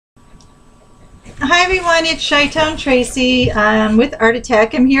Hi everyone, it's Chi-townTraci. With Art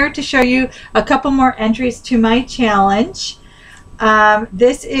Attack. I'm here to show you a couple more entries to my challenge.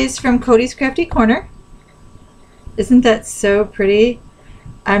 This is from Cody's Crafty Corner. Isn't that so pretty?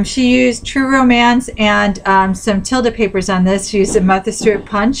 She used True Romance and some Tilda papers on this. She used a Martha Stewart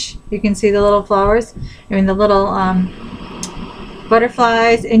punch. You can see the little flowers. I mean the little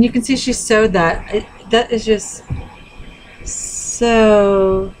butterflies, and you can see she sewed that. That is just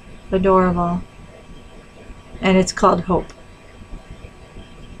so adorable. And it's called Hope.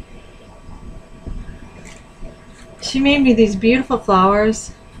 She made me these beautiful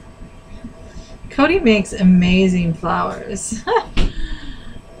flowers. Cody makes amazing flowers.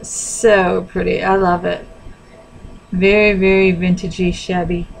 So pretty. I love it. Very, very vintagey,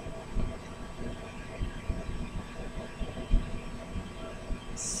 shabby.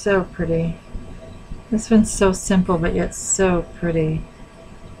 So pretty. This one's so simple, but yet so pretty.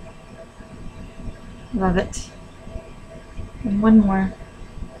 Love it. And one more.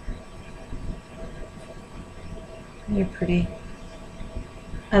 You're pretty.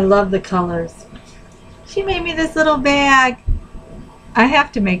 I love the colors. She made me this little bag. I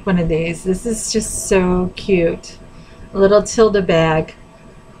have to make one of these. This is just so cute. A little Tilda bag.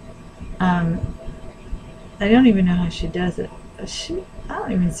 I don't even know how she does it. I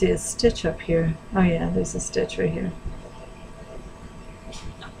don't even see a stitch up here. Oh yeah, there's a stitch right here.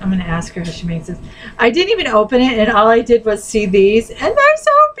 I'm going to ask her how she makes this. I didn't even open it, and all I did was see these, and they're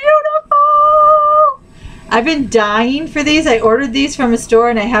so beautiful. I've been dying for these. I ordered these from a store,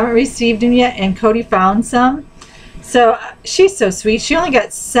 and I haven't received them yet, and Cody found some. So she's so sweet. She only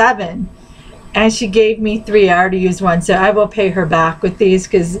got 7, and she gave me 3. I already used 1, so I will pay her back with these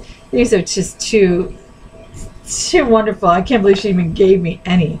because these are just too wonderful. I can't believe she even gave me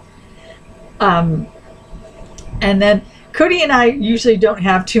any. And then Cody and I usually don't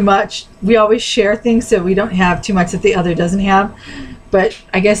have too much. We always share things, so we don't have too much that the other doesn't have. But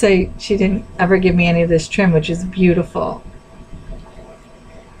I guess she didn't ever give me any of this trim, which is beautiful.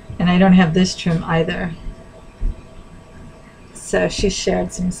 And I don't have this trim either. So she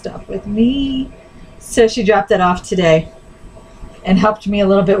shared some stuff with me. So she dropped that off today and helped me a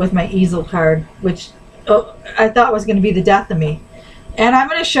little bit with my easel card, which I thought was going to be the death of me. And I'm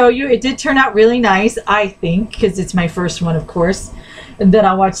going to show you, it did turn out really nice, I think, because it's my first one, of course. And then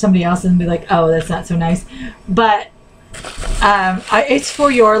I'll watch somebody else and be like, oh, that's not so nice. But it's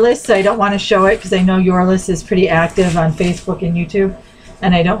for Your List, so I don't want to show it because I know Your List is pretty active on Facebook and YouTube,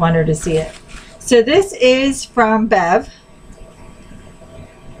 and I don't want her to see it. So this is from Bev.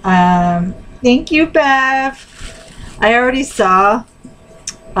 Thank you, Bev. I already saw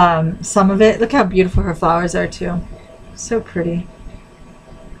some of it. Look how beautiful her flowers are, too. So pretty.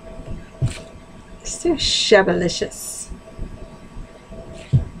 So shabalicious.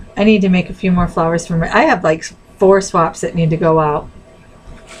 I need to make a few more flowers for I have like 4 swaps that need to go out.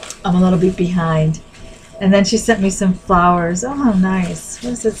 I'm a little bit behind. And then she sent me some flowers. Oh, how nice. What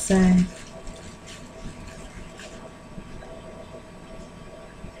does it say?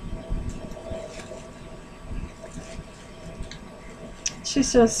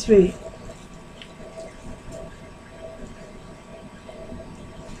 She's so sweet.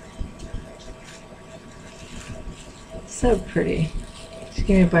 So pretty. She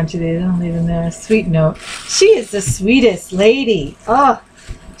gave me a bunch of these. I don't leave them there. Sweet note. She is the sweetest lady. Oh,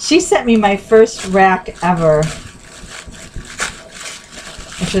 she sent me my first rack ever,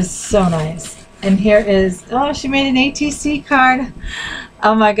 which is so nice. And here is, oh, she made an ATC card.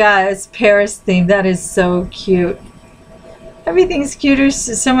 Oh my God, it's Paris themed. That is so cute. Everything's cuter,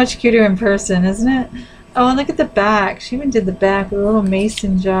 so much cuter in person, isn't it? Oh, look at the back. She even did the back with a little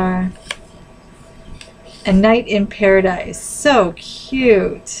mason jar. A Night in Paradise. So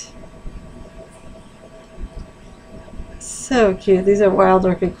cute. So cute. These are Wild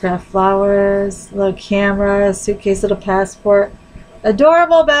Orchid Craft flowers. Little camera, suitcase, little passport.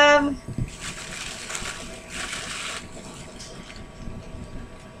 Adorable, Bev.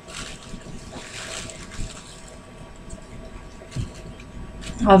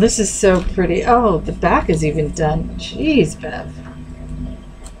 Oh, this is so pretty. Oh, the back is even done. Jeez, Bev.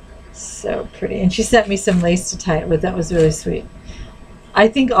 So pretty. And she sent me some lace to tie it with. That was really sweet. I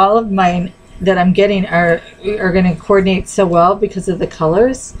think all of mine that I'm getting are going to coordinate so well because of the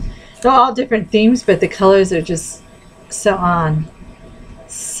colors. They're all different themes, but the colors are just so on.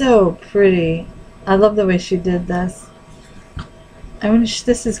 So pretty. I love the way she did this. I wonder if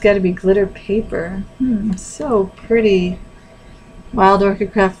this has got to be glitter paper. So pretty. Wild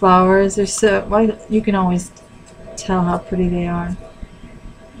Orchid Craft flowers. They're so, well, you can always tell how pretty they are.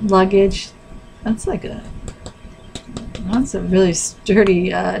 Luggage. That's like a, that's a really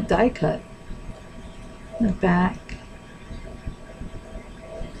sturdy die cut. the back.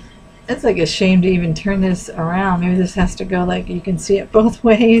 It's like a shame to even turn this around. Maybe this has to go like you can see it both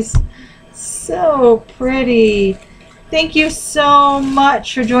ways. So pretty. Thank you so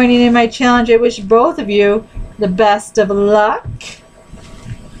much for joining in my challenge. I wish both of you the best of luck.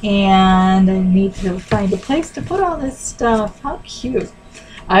 And I need to find a place to put all this stuff. How cute.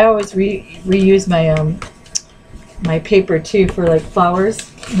 I always reuse my my paper too for like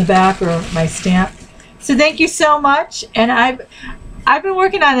flowers in the back or my stamp. So thank you so much. And I've been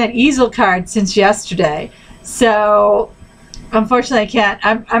working on that easel card since yesterday. So unfortunately I can't.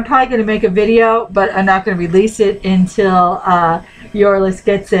 I'm probably going to make a video, but I'm not going to release it until Yorlis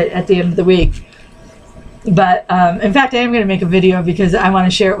gets it at the end of the week. But in fact, I am going to make a video because I want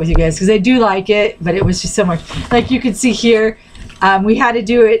to share it with you guys because I do like it, but it was just so much. Like you can see here, we had to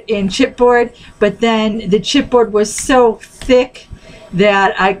do it in chipboard, but then the chipboard was so thick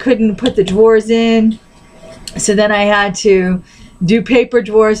that I couldn't put the drawers in. So then I had to do paper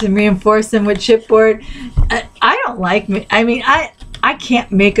drawers and reinforce them with chipboard. I don't like, I mean, I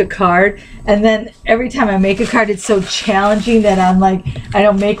can't make a card, and then every time I make a card it's so challenging that I'm like, I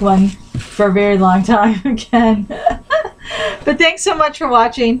don't make one for a very long time again. But thanks so much for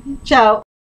watching. Ciao.